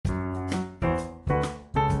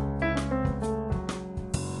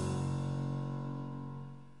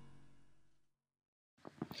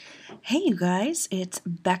Hey, you guys, it's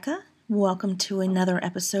Becca. Welcome to another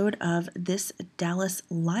episode of This Dallas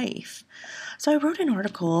Life. So, I wrote an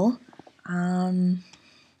article over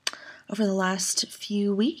the last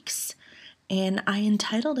few weeks, and I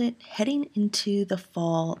entitled it Heading into the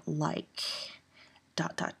Fall Like. ...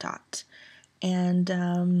 And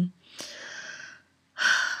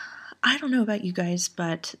I don't know about you guys,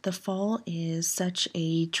 but the fall is such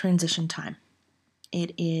a transition time.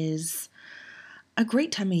 It is a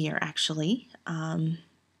great time of year, actually.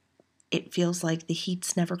 It feels like the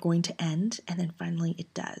heat's never going to end, and then finally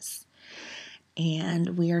it does.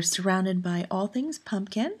 And we are surrounded by all things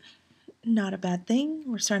pumpkin. Not a bad thing.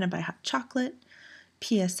 We're surrounded by hot chocolate,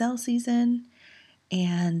 PSL season,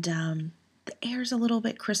 and the air's a little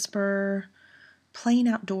bit crisper. Playing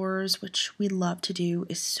outdoors, which we love to do,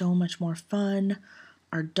 is so much more fun.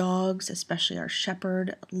 Our dogs, especially our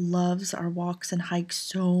shepherd, loves our walks and hikes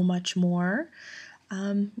so much more.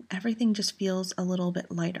 Everything just feels a little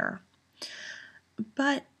bit lighter.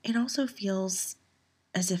 But it also feels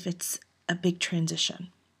as if it's a big transition.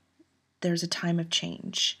 There's a time of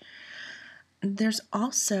change. There's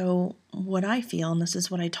also what I feel, and this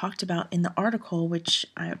is what I talked about in the article, which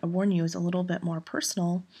I warn you is a little bit more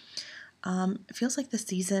personal. It feels like the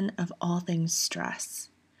season of all things stress.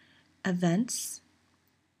 Events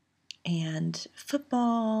and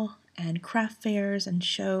football and craft fairs and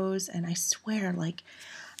shows, and I swear,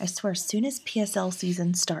 as soon as PSL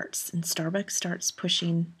season starts and Starbucks starts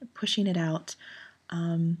pushing it out,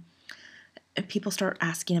 people start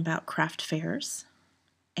asking about craft fairs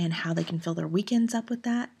and how they can fill their weekends up with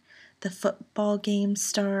that. The football games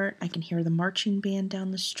start. I can hear the marching band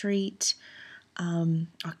down the street.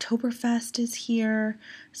 Oktoberfest is here.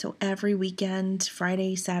 So every weekend,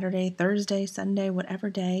 Friday, Saturday, Thursday, Sunday, whatever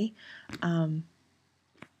day,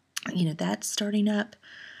 that's starting up.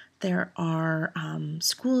 There are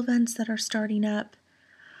school events that are starting up.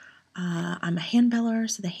 I'm a handbeller,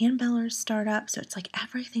 so the handbellers start up. So it's like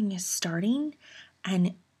everything is starting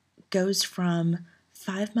and goes from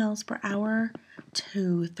 5 miles per hour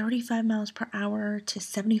to 35 miles per hour to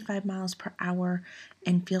 75 miles per hour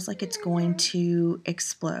and feels like it's going to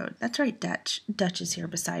explode. That's right, Dutch. Dutch is here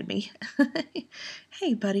beside me.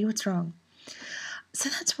 Hey, buddy, what's wrong? So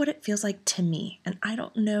that's what it feels like to me. And I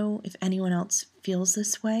don't know if anyone else feels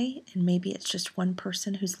this way. And maybe it's just one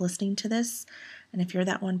person who's listening to this. And if you're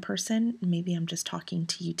that one person, maybe I'm just talking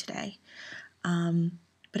to you today.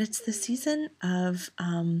 But it's the season of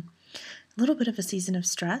a little bit of a season of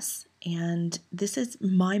stress. And this is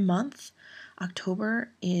my month.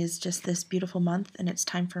 October is just this beautiful month. And it's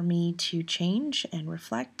time for me to change and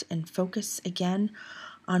reflect and focus again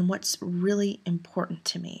on what's really important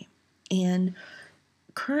to me. And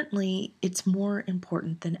currently, it's more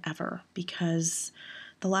important than ever because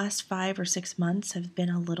the last 5 or 6 months have been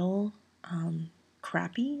a little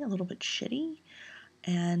crappy, a little bit shitty,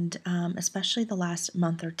 and especially the last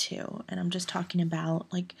month or two. And I'm just talking about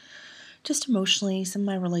just emotionally, some of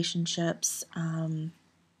my relationships,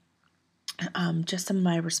 just some of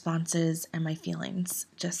my responses and my feelings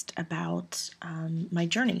just about my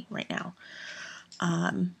journey right now.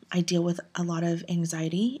 I deal with a lot of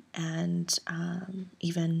anxiety and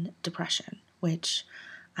even depression, which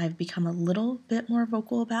I've become a little bit more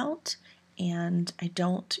vocal about, and I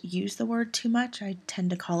don't use the word too much. I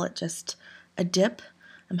tend to call it just a dip.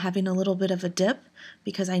 I'm having a little bit of a dip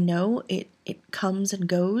because I know it comes and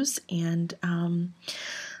goes, and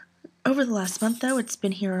over the last month, though, it's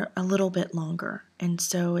been here a little bit longer, and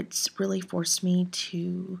so it's really forced me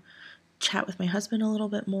to chat with my husband a little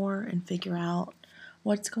bit more and figure out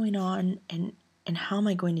what's going on and how am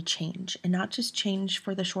I going to change, and not just change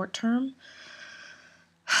for the short term,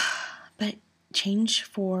 but change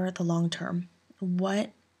for the long term.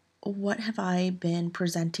 What have I been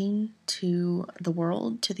presenting to the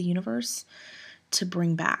world, to the universe, to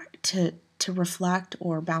bring back, to reflect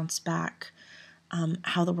or bounce back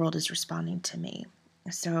how the world is responding to me?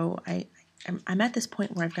 So I'm at this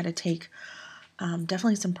point where I've got to take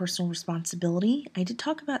definitely some personal responsibility. I did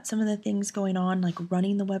talk about some of the things going on, like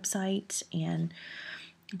running the website, and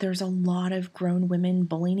there's a lot of grown women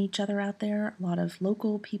bullying each other out there, a lot of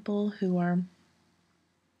local people who are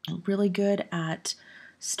really good at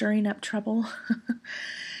stirring up trouble.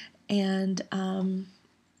 And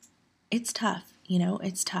it's tough,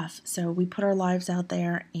 it's tough. So we put our lives out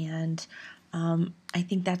there, and I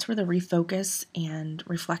think that's where the refocus and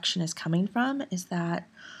reflection is coming from, is that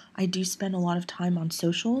I do spend a lot of time on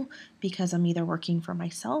social because I'm either working for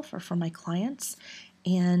myself or for my clients.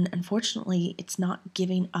 And unfortunately, it's not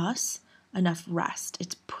giving us enough rest.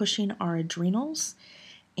 It's pushing our adrenals.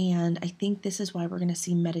 And I think this is why we're going to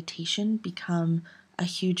see meditation become a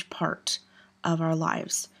huge part of our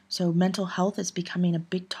lives. So mental health is becoming a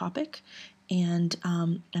big topic, and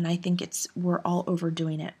I think we're all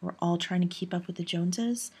overdoing it. We're all trying to keep up with the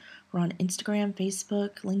Joneses. We're on Instagram,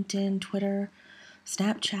 Facebook, LinkedIn, Twitter,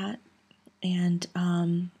 Snapchat, and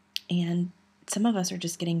some of us are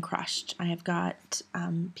just getting crushed. I have got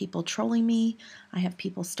people trolling me. I have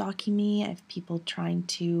people stalking me. I have people trying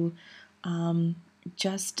to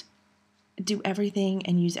just do everything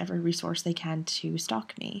and use every resource they can to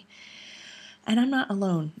stalk me. And I'm not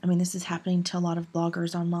alone. I mean, this is happening to a lot of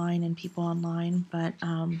bloggers online and people online, but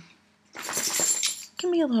it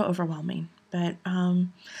can be a little overwhelming. But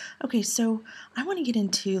okay, so I want to get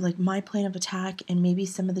into like my plan of attack, and maybe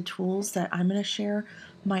some of the tools that I'm going to share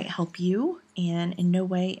might help you. And in no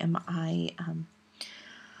way am I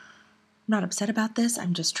not upset about this.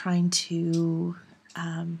 I'm just trying to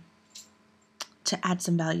add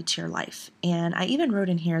some value to your life. And I even wrote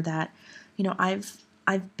in here that,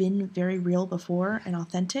 I've been very real before and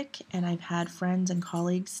authentic, and I've had friends and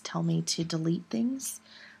colleagues tell me to delete things.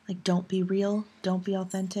 Like, don't be real, don't be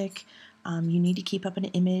authentic. You need to keep up an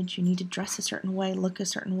image. You need to dress a certain way, look a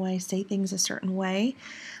certain way, say things a certain way.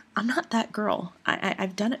 I'm not that girl.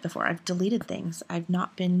 I've done it before. I've deleted things. I've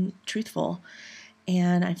not been truthful,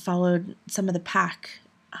 and I followed some of the pack.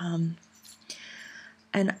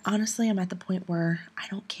 And honestly, I'm at the point where I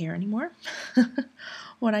don't care anymore.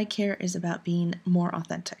 What I care is about being more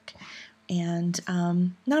authentic. And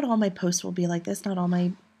not all my posts will be like this. Not all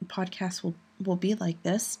my podcasts will be like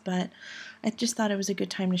this. But I just thought it was a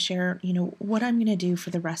good time to share, what I'm going to do for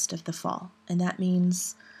the rest of the fall. And that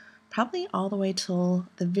means probably all the way till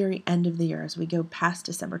the very end of the year as we go past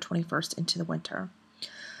December 21st into the winter.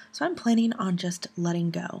 So I'm planning on just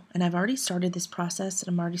letting go. And I've already started this process, and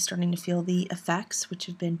I'm already starting to feel the effects, which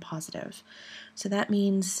have been positive. So that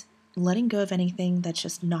means letting go of anything that's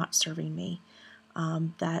just not serving me.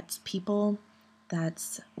 That's people,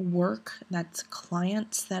 that's work, that's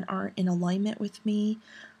clients that aren't in alignment with me,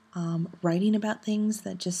 writing about things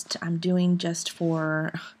that I'm doing just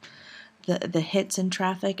for the hits in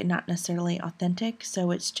traffic and not necessarily authentic.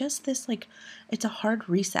 So it's just this, it's a hard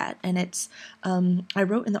reset. And it's, I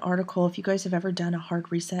wrote in the article, if you guys have ever done a hard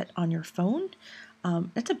reset on your phone,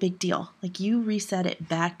 it's a big deal. Like, you reset it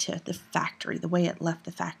back to the factory, the way it left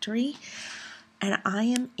the factory. And I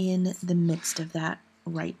am in the midst of that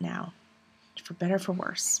right now, for better, for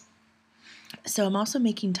worse. So I'm also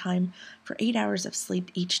making time for 8 hours of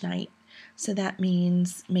sleep each night. So that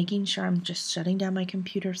means making sure I'm just shutting down my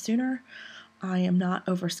computer sooner. I am not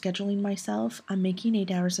overscheduling myself. I'm making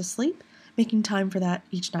 8 hours of sleep, making time for that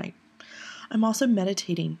each night. I'm also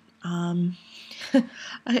meditating.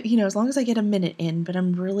 As long as I get a minute in, but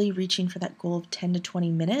I'm really reaching for that goal of 10 to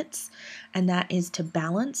 20 minutes. And that is to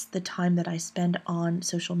balance the time that I spend on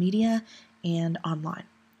social media and online.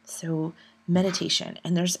 So meditation.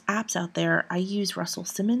 And there's apps out there. I use Russell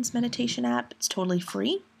Simmons' meditation app. It's totally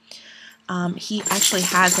free. He actually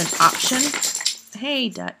has an option. Hey,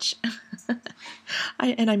 Dutch.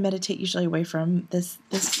 I meditate usually away from this.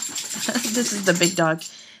 This is the big dog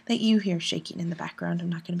that you hear shaking in the background. I'm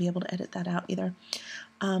not going to be able to edit that out either.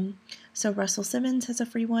 So Russell Simmons has a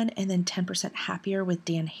free one, and then 10% Happier with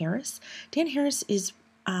Dan Harris. Dan Harris is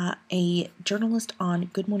a journalist on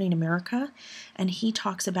Good Morning America, and he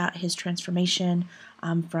talks about his transformation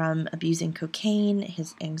from abusing cocaine,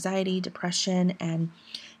 his anxiety, depression, and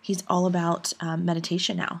he's all about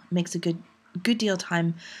meditation now. Makes a good deal of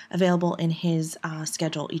time available in his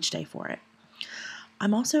schedule each day for it.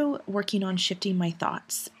 I'm also working on shifting my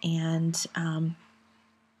thoughts, and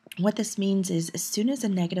what this means is as soon as a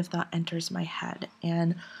negative thought enters my head,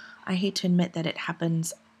 and I hate to admit that it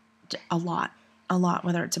happens a lot,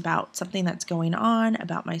 whether it's about something that's going on,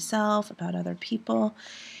 about myself, about other people,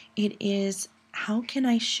 it is, how can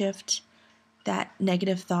I shift that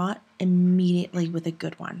negative thought immediately with a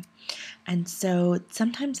good one? And so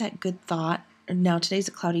sometimes that good thought, now today's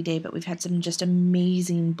a cloudy day, but we've had some just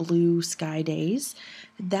amazing blue sky days.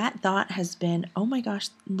 That thought has been, oh my gosh,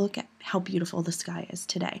 look at how beautiful the sky is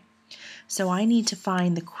today. So I need to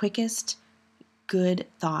find the quickest good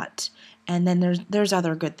thought. And then there's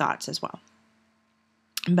other good thoughts as well.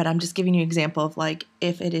 But I'm just giving you an example of, like,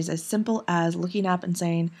 if it is as simple as looking up and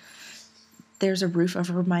saying, there's a roof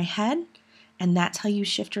over my head, and that's how you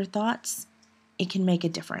shift your thoughts, it can make a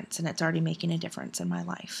difference, and it's already making a difference in my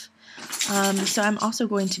life. So I'm also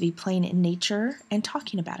going to be playing in nature and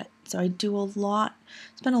talking about it. So I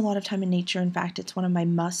spend a lot of time in nature. In fact, it's one of my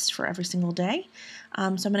musts for every single day. So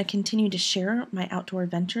I'm going to continue to share my outdoor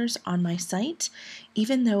adventures on my site,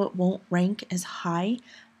 even though it won't rank as high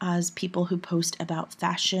as people who post about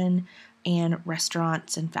fashion, and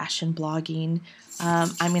restaurants and fashion blogging.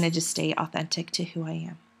 I'm going to just stay authentic to who I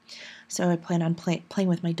am. So I plan on playing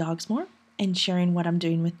with my dogs more and sharing what I'm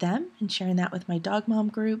doing with them and sharing that with my dog mom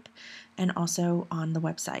group and also on the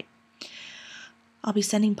website. I'll be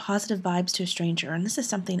sending positive vibes to a stranger, and this is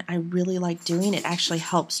something I really like doing. It actually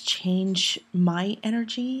helps change my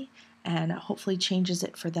energy and hopefully changes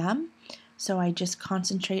it for them. So I just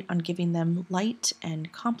concentrate on giving them light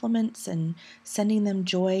and compliments and sending them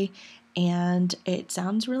joy. And it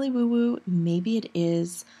sounds really woo-woo, maybe it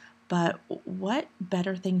is, but what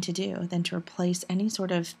better thing to do than to replace any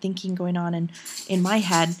sort of thinking going on in my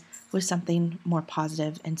head with something more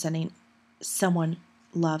positive and sending someone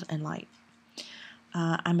love and light.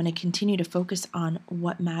 I'm going to continue to focus on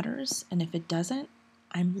what matters, and if it doesn't,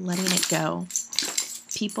 I'm letting it go.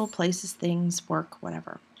 People, places, things, work,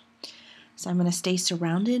 whatever. So I'm going to stay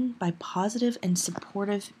surrounded by positive and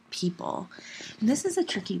supportive people. And this is a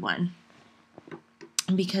tricky one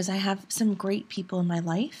because I have some great people in my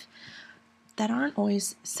life that aren't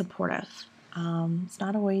always supportive. It's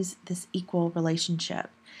not always this equal relationship.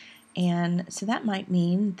 And so that might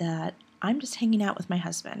mean that I'm just hanging out with my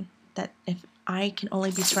husband. That if I can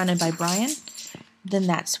only be surrounded by Brian, then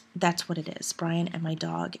that's what it is, Brian and my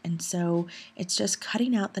dog. And so it's just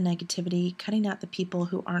cutting out the negativity, cutting out the people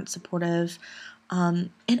who aren't supportive.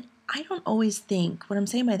 And I don't always think, what I'm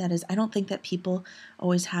saying by that is I don't think that people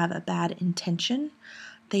always have a bad intention.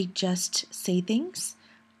 They just say things.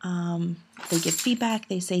 They give feedback.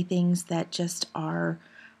 They say things that just are,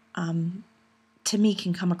 to me,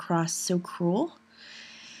 can come across so cruel.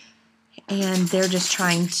 And they're just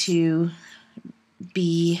trying to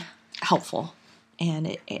be helpful.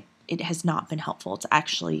 And it has not been helpful. It's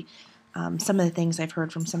actually, some of the things I've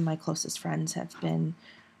heard from some of my closest friends have been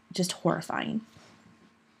just horrifying.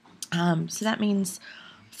 So that means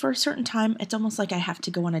for a certain time, it's almost like I have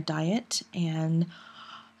to go on a diet, and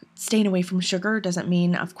staying away from sugar doesn't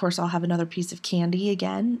mean, of course, I'll have another piece of candy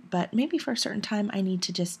again, but maybe for a certain time, I need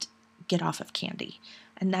to just get off of candy.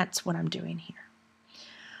 And that's what I'm doing here.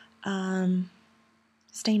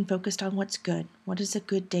 Staying focused on what's good. What does a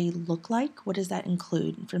good day look like? What does that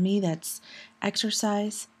include? For me, that's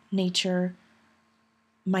exercise, nature,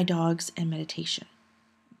 my dogs, and meditation.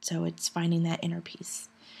 So it's finding that inner peace.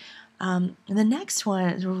 And the next one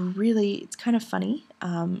is really, it's kind of funny,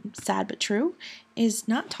 sad but true, is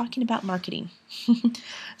not talking about marketing.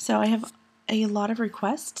 So I have a lot of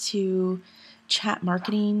requests to chat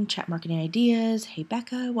marketing ideas. Hey,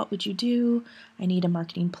 Becca, what would you do? I need a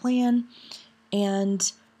marketing plan.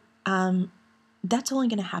 And that's only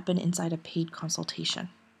going to happen inside a paid consultation.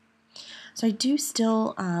 So I do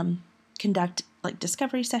still conduct like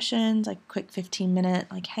discovery sessions, like quick 15-minute,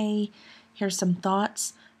 like, hey, here's some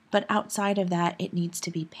thoughts. But outside of that, it needs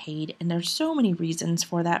to be paid. And there's so many reasons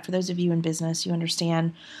for that. For those of you in business, you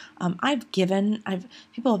understand.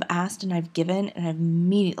 People have asked and I've given, and I've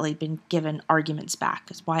immediately been given arguments back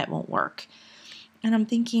as why it won't work. And I'm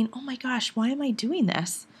thinking, oh my gosh, why am I doing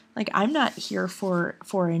this? Like, I'm not here for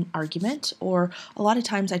an argument. Or a lot of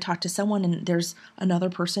times I talk to someone and there's another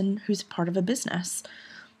person who's part of a business.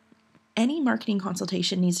 Any marketing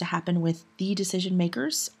consultation needs to happen with the decision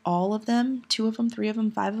makers, all of them, 2 of them, 3 of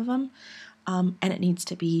them, 5 of them, and it needs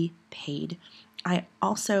to be paid. I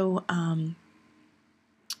also,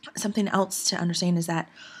 something else to understand is that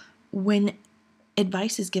when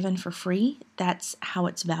advice is given for free, that's how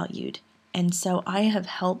it's valued. And so I have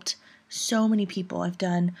helped so many people. I've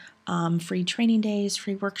done free training days,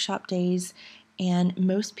 free workshop days, and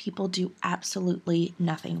most people do absolutely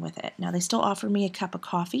nothing with it. Now, they still offer me a cup of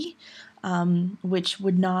coffee, which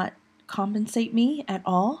would not compensate me at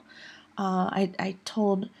all. I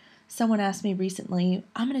told someone asked me recently,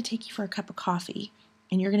 I'm going to take you for a cup of coffee,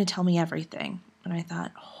 and you're going to tell me everything. And I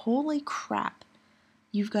thought, holy crap,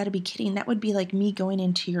 you've got to be kidding. That would be like me going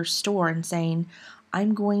into your store and saying,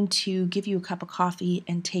 I'm going to give you a cup of coffee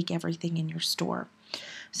and take everything in your store.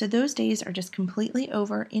 So those days are just completely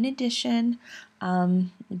over. In addition,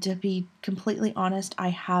 to be completely honest, I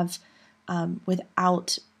have,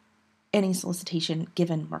 without any solicitation,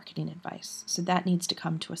 given marketing advice. So that needs to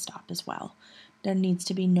come to a stop as well. There needs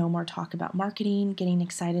to be no more talk about marketing, getting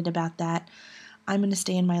excited about that. I'm going to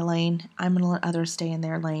stay in my lane. I'm going to let others stay in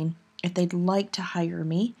their lane. If they'd like to hire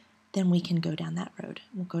me, then we can go down that road.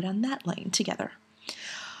 We'll go down that lane together.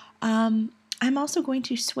 I'm also going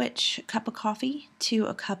to switch a cup of coffee to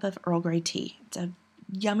a cup of Earl Grey tea. It's a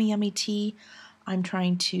yummy, yummy tea. I'm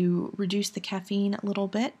trying to reduce the caffeine a little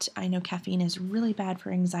bit. I know caffeine is really bad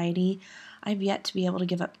for anxiety. I've yet to be able to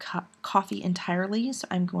give up coffee entirely, so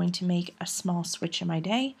I'm going to make a small switch in my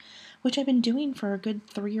day, which I've been doing for a good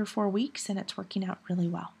 3 or 4 weeks, and it's working out really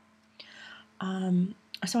well.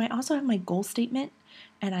 So I also have my goal statement,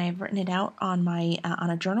 and I have written it out on my on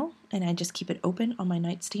a journal, and I just keep it open on my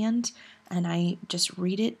nightstand, and I just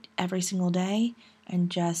read it every single day, and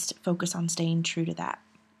just focus on staying true to that.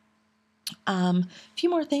 A few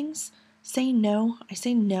more things. Saying no. I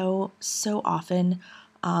say no so often.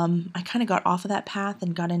 I kind of got off of that path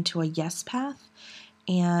and got into a yes path,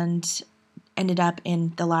 and ended up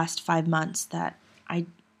in the last 5 months that I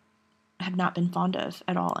have not been fond of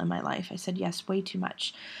at all in my life. I said yes way too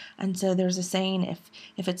much. And so there's a saying,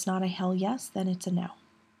 if it's not a hell yes, then it's a no.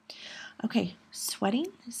 Okay, sweating.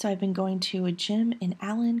 So I've been going to a gym in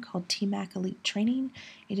Allen called TMAC Elite Training.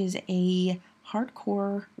 It is a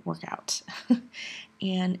hardcore workout.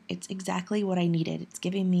 And it's exactly what I needed. It's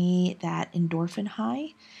giving me that endorphin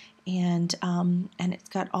high, and it's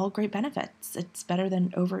got all great benefits. It's better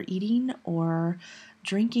than overeating or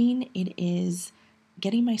drinking. It is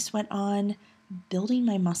getting my sweat on, building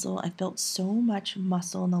my muscle. I've built so much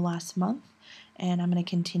muscle in the last month, and I'm going to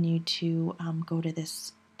continue to go to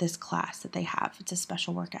this class that they have. It's a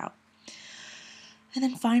special workout. And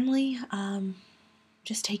then finally,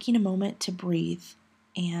 just taking a moment to breathe.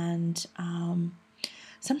 And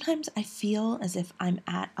sometimes I feel as if I'm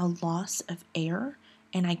at a loss of air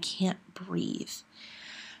and I can't breathe.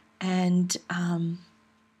 And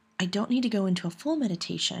I don't need to go into a full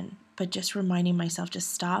meditation, but just reminding myself to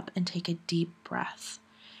stop and take a deep breath.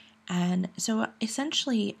 And so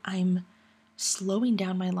essentially, I'm slowing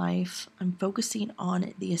down my life. I'm focusing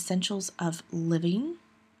on the essentials of living.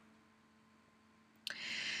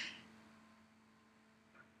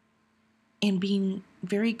 And being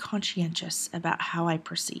very conscientious about how I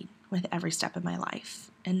proceed with every step of my life.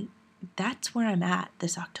 And that's where I'm at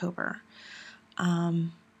this October.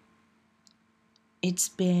 It's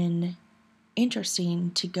been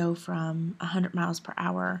interesting to go from 100 miles per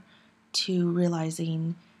hour to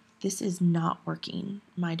realizing this is not working.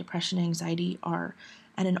 My depression and anxiety are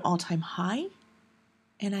at an all-time high,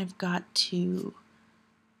 and I've got to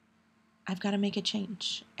make a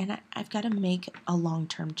change, and I've got to make a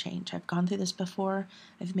long-term change. I've gone through this before.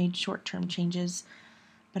 I've made short-term changes,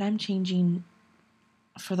 but I'm changing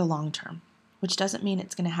for the long term, which doesn't mean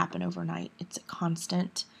it's going to happen overnight. It's a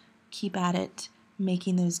constant, keep at it,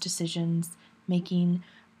 making those decisions, making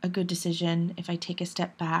a good decision. If I take a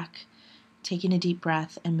step back, taking a deep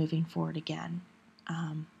breath, and moving forward again.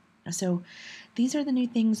 So these are the new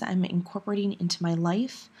things I'm incorporating into my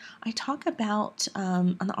life. I talk about,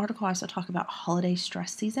 on the article, I also talk about holiday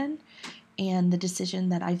stress season and the decision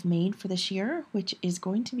that I've made for this year, which is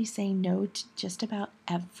going to be saying no to just about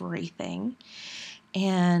everything.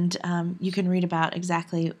 And you can read about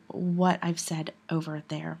exactly what I've said over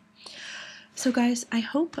there. So guys, I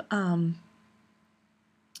hope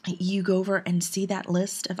you go over and see that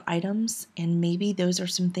list of items, and maybe those are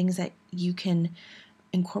some things that you can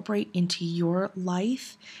incorporate into your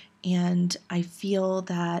life. And I feel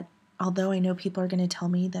that although I know people are going to tell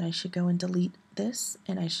me that I should go and delete this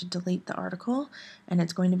and I should delete the article, and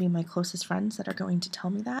it's going to be my closest friends that are going to tell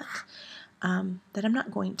me that I'm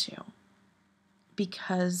not going to,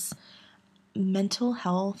 because mental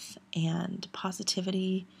health and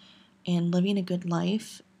positivity and living a good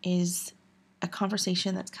life is a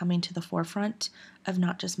conversation that's coming to the forefront of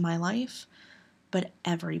not just my life, but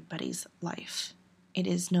everybody's life. It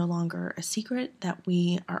is no longer a secret that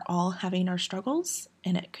we are all having our struggles,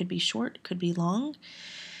 and it could be short, it could be long,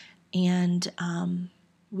 and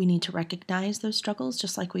we need to recognize those struggles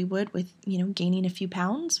just like we would with, gaining a few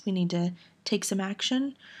pounds. We need to take some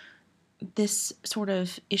action. This sort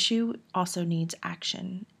of issue also needs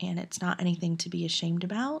action, and it's not anything to be ashamed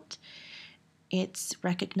about. It's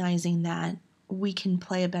recognizing that we can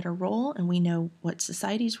play a better role, and we know what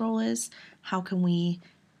society's role is. How can we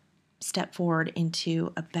step forward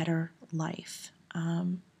into a better life?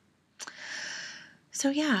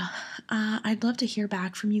 I'd love to hear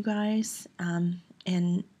back from you guys.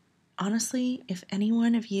 And honestly, if any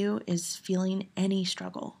one of you is feeling any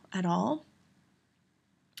struggle at all,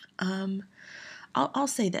 I'll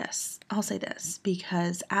say this.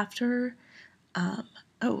 Because after, and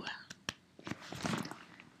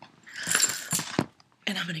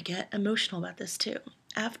I'm going to get emotional about this too.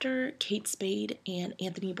 After Kate Spade and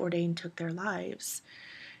Anthony Bourdain took their lives,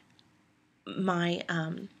 my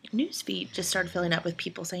newsfeed just started filling up with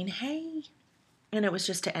people saying, hey, and it was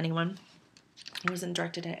just to anyone. It wasn't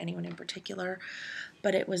directed at anyone in particular,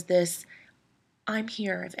 but it was this, I'm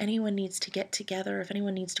here if anyone needs to get together, if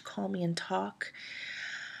anyone needs to call me and talk.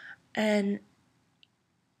 And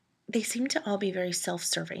they seem to all be very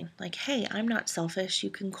self-serving. Like, hey, I'm not selfish. You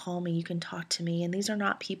can call me, you can talk to me. And these are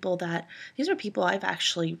people I've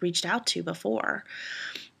actually reached out to before.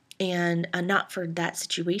 And not for that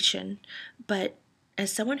situation, but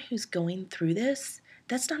as someone who's going through this,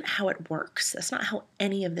 that's not how it works. That's not how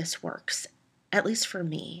any of this works, at least for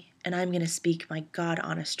me. And I'm going to speak my God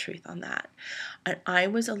honest truth on that. And I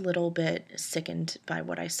was a little bit sickened by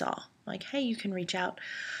what I saw. Like, hey, you can reach out.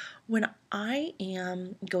 When I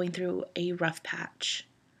am going through a rough patch,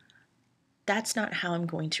 that's not how I'm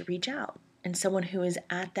going to reach out. And someone who is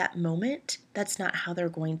at that moment, that's not how they're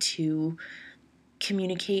going to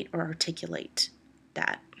communicate or articulate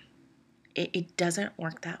that. It doesn't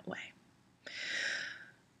work that way.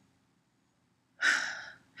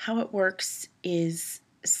 How it works is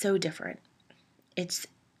so different. It's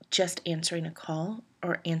just answering a call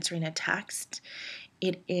or answering a text.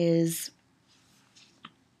 It is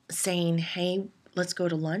saying, hey, let's go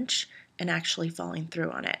to lunch, and actually following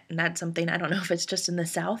through on it. And that's something, I don't know if it's just in the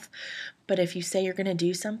South, but if you say you're going to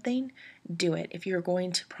do something, do it. If you're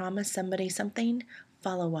going to promise somebody something,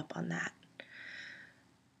 follow up on that.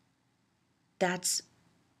 That's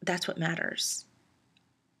what matters.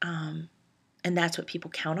 And that's what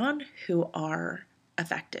people count on who are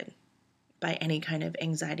affected by any kind of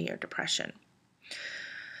anxiety or depression.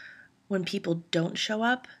 When people don't show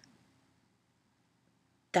up,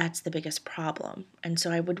 that's the biggest problem. And so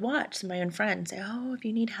I would watch my own friends say, oh, if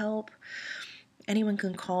you need help, anyone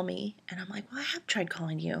can call me. And I'm like, well, I have tried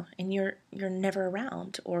calling you and you're never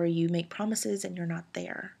around, or you make promises and you're not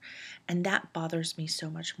there. And that bothers me so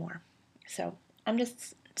much more. So I'm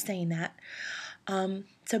just saying that.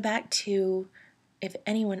 So back to, if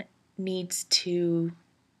anyone needs to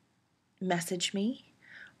message me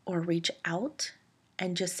or reach out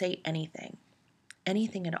and just say anything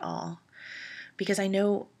at all. Because I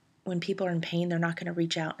know when people are in pain, they're not going to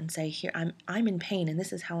reach out and say, here, I'm in pain and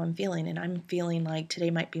this is how I'm feeling, and I'm feeling like today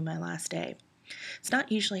might be my last day. It's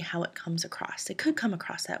not usually how it comes across. It could come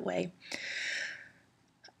across that way.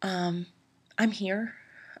 I'm here.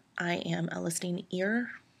 I am a listening ear.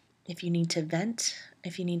 If you need to vent,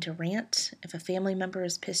 if you need to rant, if a family member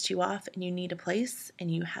has pissed you off and you need a place and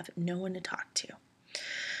you have no one to talk to,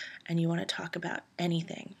 and you want to talk about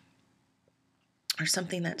anything or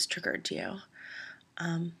something that's triggered you,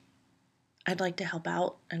 I'd like to help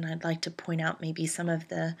out, and I'd like to point out maybe some of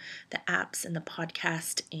the apps and the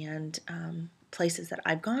podcast and places that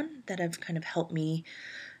I've gone that have kind of helped me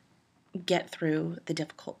get through the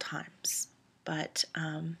difficult times. But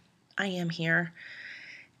I am here.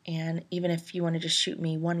 And even if you want to just shoot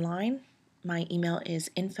me one line, my email is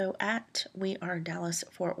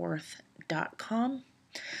info@wearedallasfortworth.com.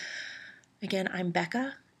 Again, I'm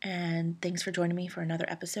Becca, and thanks for joining me for another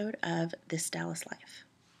episode of This Dallas Life.